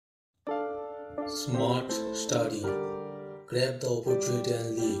Smart study. Grab the opportunity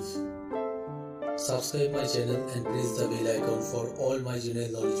and leave. Subscribe my channel and press the bell icon for all my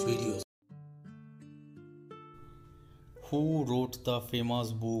general knowledge videos. Who wrote the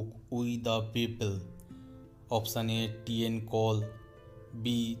famous book We the People? Option A. T.N. Cole,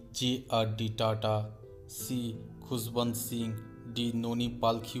 B. J.R.D. Tata, C. Khushbant Singh, D. Noni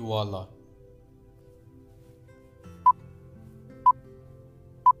Palkhiwala.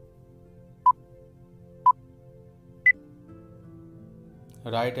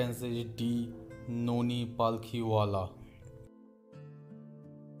 Right answer is D. Noni Palkhiwala.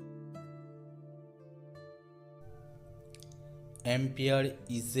 Ampere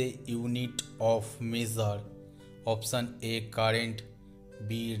is a unit of measure. Option A. Current,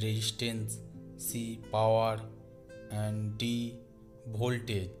 B. Resistance, C. Power, and D.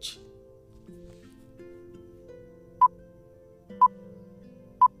 Voltage.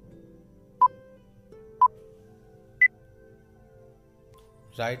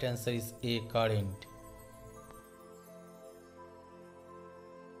 Right answer is A. Current.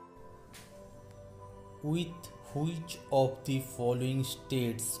 With which of the following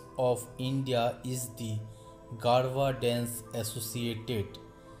states of India is the Garba dance associated?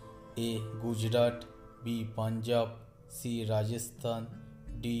 A. Gujarat, B. Punjab, C. Rajasthan,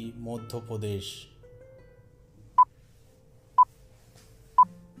 D. Madhya Pradesh.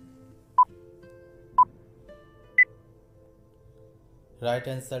 Right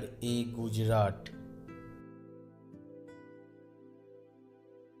answer A. Gujarat.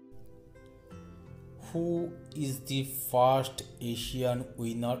 Who is the first Asian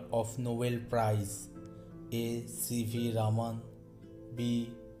winner of Nobel Prize? A. C.V. Raman,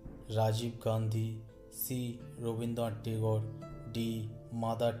 B. Rajiv Gandhi, C. Rabindranath Tagore, D.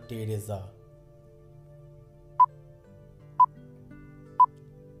 Mother Teresa.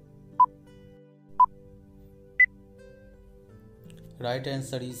 Right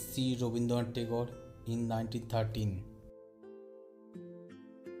answer is C. Rabindranath Tagore in 1913.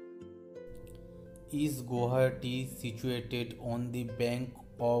 Is Guwahati situated on the bank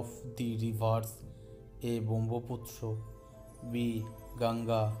of the rivers A. Brahmaputra, B.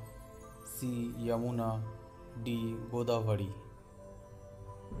 Ganga, C. Yamuna, D. Godavari?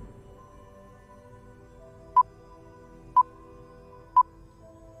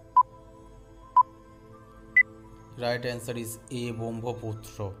 Right answer is A.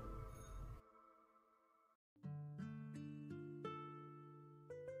 Brahmaputra.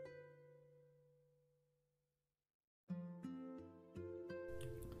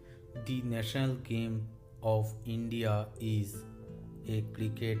 The national game of India is A.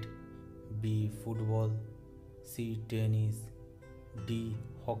 Cricket, B. Football, C. Tennis, D.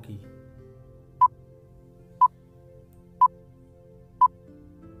 Hockey.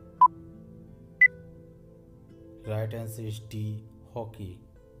 Right answer is D. Hockey.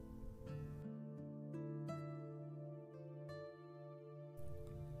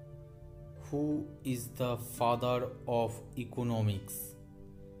 Who is the father of economics?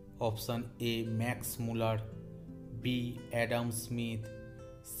 Option A. Max Muller, B. Adam Smith,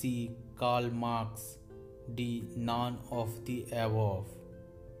 C. Karl Marx, D. None of the above.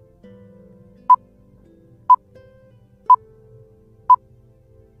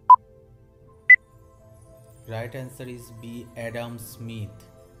 Right answer is B. Adam Smith.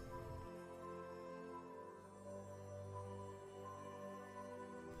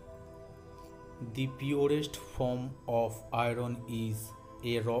 The purest form of iron is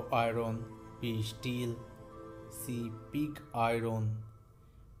A. Raw iron, B. Steel, C. Pig iron,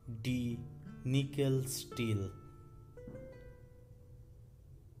 D. Nickel steel.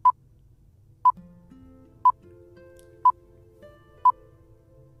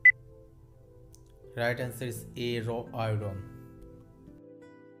 Right answer is A. Raw iron.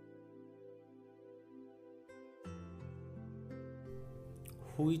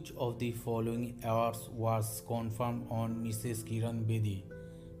 Which of the following awards was conferred on Mrs. Kiran Bedi?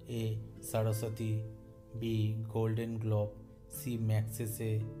 A. Saraswati, B. Golden Globe, C.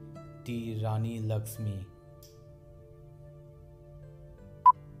 Magsaysay, D. Rani Lakshmi.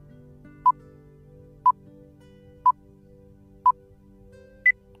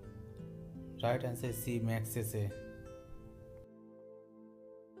 Right answer is C. Magsaysay.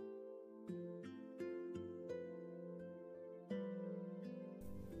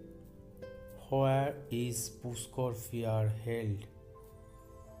 Where is Pushkar Fair held?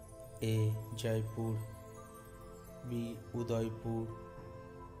 A. Jaipur, B. Udaipur,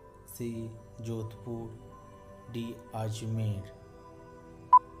 C. Jodhpur, D. Ajmer.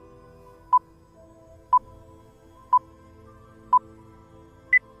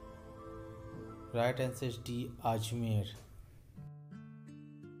 Right answer is D. Ajmer.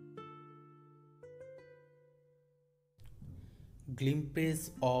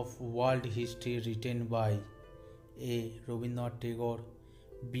 Glimpses of World History written by A. Rabindranath Tagore,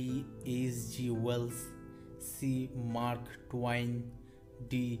 B. H. G. Wells, C. Mark Twain,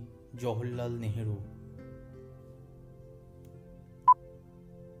 D. Jawaharlal Nehru.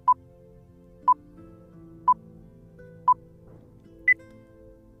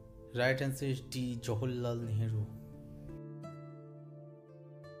 Right answer is D. Jawaharlal Nehru.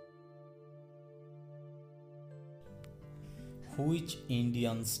 Which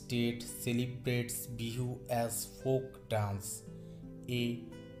Indian state celebrates Bihu as folk dance? A.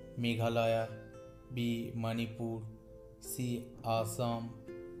 Meghalaya, B. Manipur, C. Assam,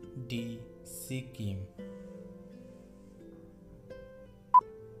 D. Sikkim.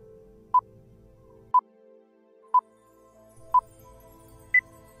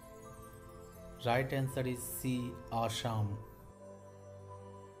 Right answer is C. Assam.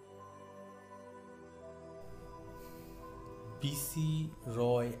 B.C.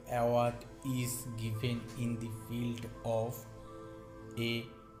 Roy Award is given in the field of A.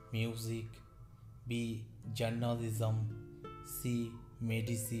 Music, B. Journalism, C.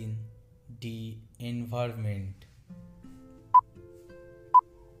 Medicine, D. Environment.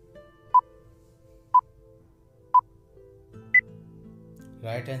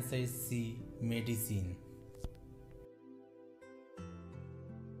 Right answer is C. Medicine.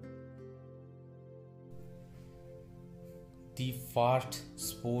 The first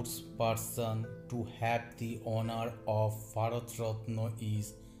sports person to have the honor of Bharat Ratna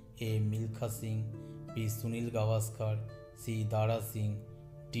is A. Milkha Singh, B. Sunil Gavaskar, C. Dara Singh,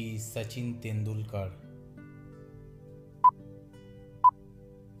 D. Sachin Tendulkar.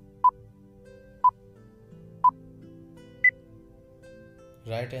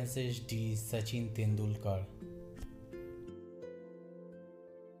 Right answer is D. Sachin Tendulkar.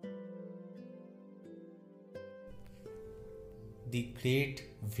 The Great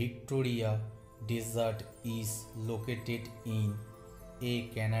Victoria Desert is located in A.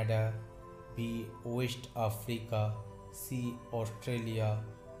 Canada, B. West Africa, C. Australia,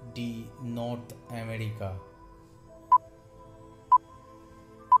 D. North America.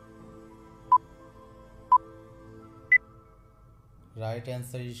 Right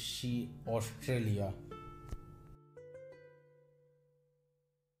answer is C. Australia.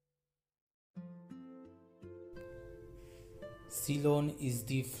 Ceylon is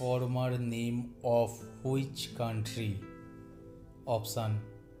the former name of which country? Option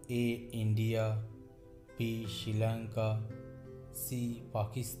A. India, B. Sri Lanka, C.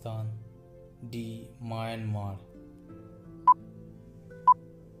 Pakistan, D. Myanmar.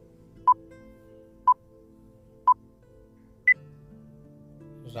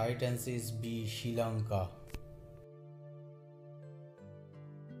 Right answer is B. Sri Lanka.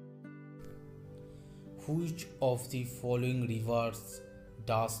 Which of the following rivers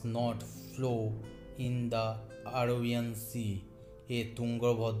does not flow in the Arabian Sea? A.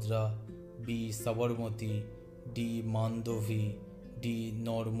 Tungabhadra, B. Sabarmati, D. Mandovi, D.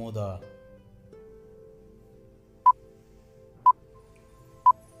 Narmada.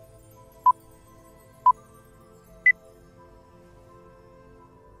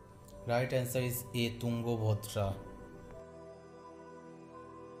 Right answer is A. Tungabhadra.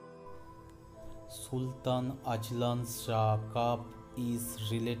 Sultan Ajlan Shah Cup is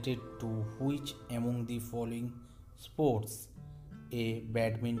related to which among the following sports? A.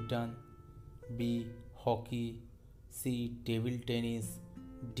 Badminton, B. Hockey, C. Table tennis,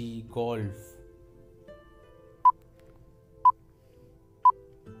 D. Golf.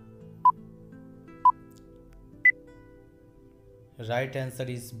 Right answer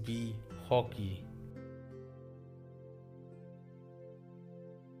is B. Hockey.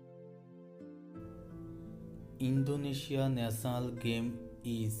 Indonesia national game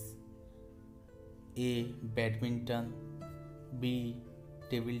is A. Badminton, B.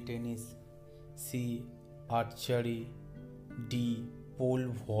 Table tennis, C. Archery, D. Pole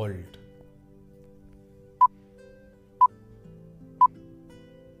vault.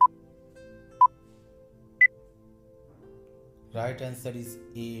 Right answer is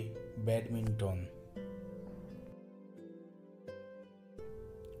A. Badminton.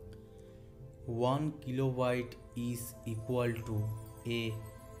 1 kilobyte is equal to A.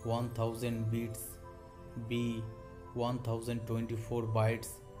 1000 bits, B. 1024 bytes,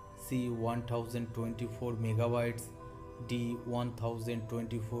 C. 1024 megabytes, D.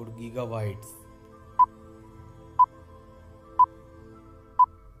 1024 gigabytes.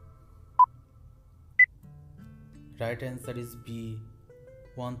 Right answer is B.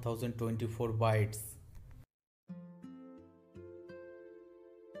 1024 bytes.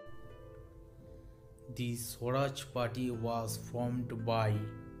 The Swaraj Party was formed by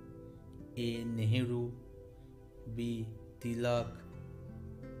A. Nehru, B. Tilak,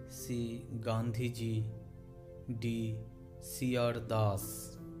 C. Gandhiji, D. C.R.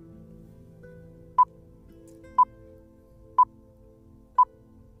 Das.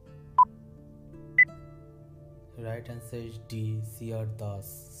 Right answer is D. C.R.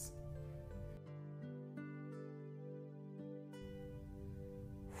 Das.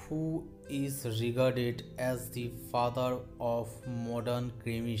 Who is regarded as the father of modern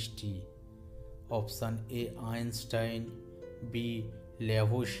chemistry? Option A. Einstein, B.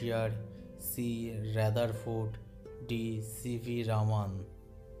 Lavoisier, C. Rutherford, D. C.V. Raman.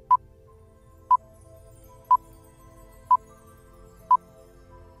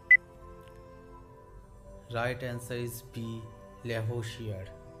 Right answer is B. Lavoisier.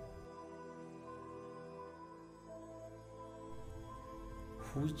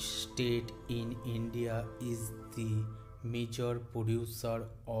 Which state in India is the major producer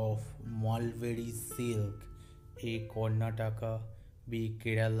of mulberry silk? A. Karnataka, B.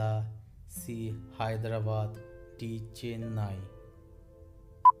 Kerala, C. Hyderabad, D. Chennai.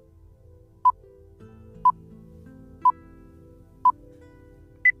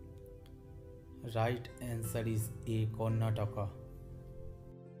 Right answer is A. Karnataka.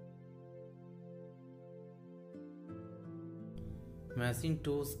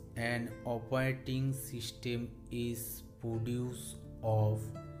 Macintosh, an operating system, is produced of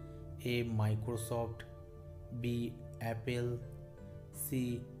A. Microsoft, B. Apple,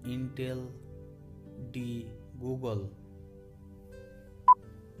 C. Intel, D. Google.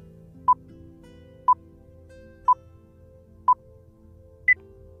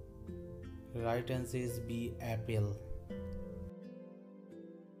 Right answer is B. Apple.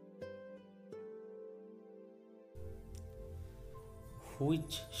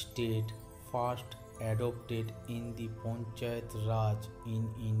 Which state first adopted in the Panchayat Raj in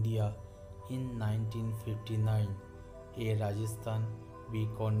India in 1959? A. Rajasthan, B.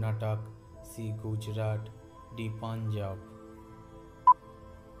 Karnataka, C. Gujarat, D. Punjab.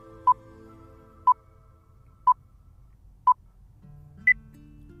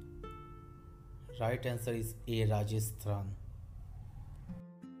 Right answer is A. Rajasthan.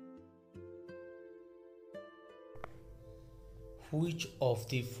 Which of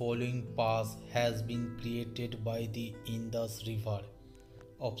the following pass has been created by the Indus River?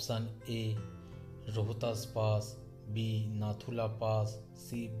 Option A. Rohtas Pass, B. Nathula Pass,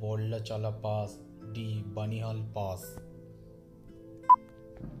 C. Bollachala Pass, D. Banihal Pass.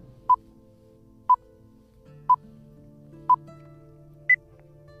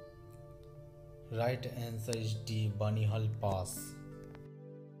 Right answer is D. Banihal Pass.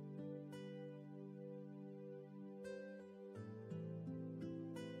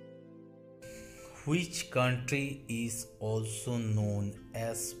 Which country is also known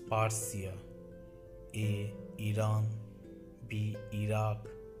as Persia? A. Iran, B. Iraq,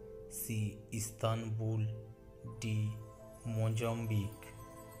 C. Istanbul, D. Mozambique.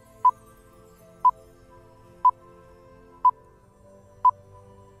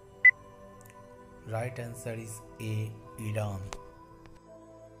 Right answer is A. Iran.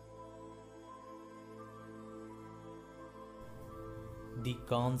 The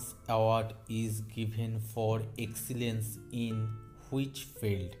Cannes Award is given for excellence in which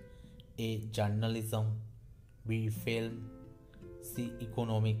field? A. Journalism, B. Film, C.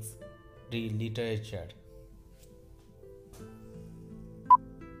 Economics, D. Literature.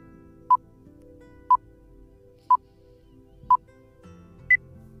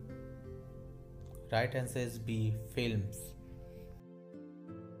 Right answer is B. Films.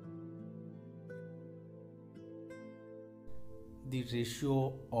 The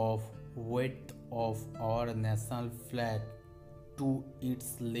ratio of width of our national flag to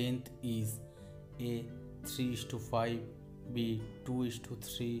its length is A. 3:5, B.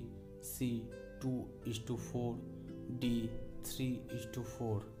 2:3, C. 2:4, D.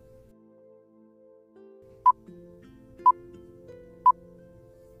 3:4.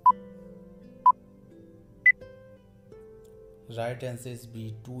 Right answer is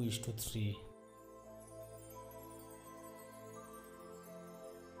B. 2:3.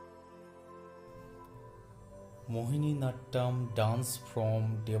 Mohiniyattam dance form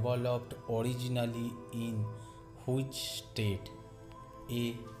developed originally in which state?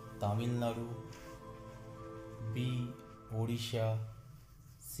 A. Tamil Nadu, B. Odisha,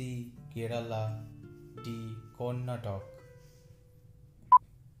 C. Kerala, D. Karnataka.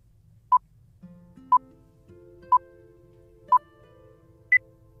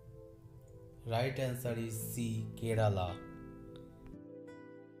 Right answer is C. Kerala.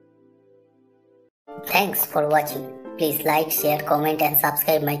 Thanks for watching. Please like, share, comment and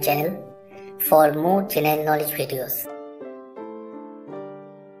subscribe my channel for more general knowledge videos.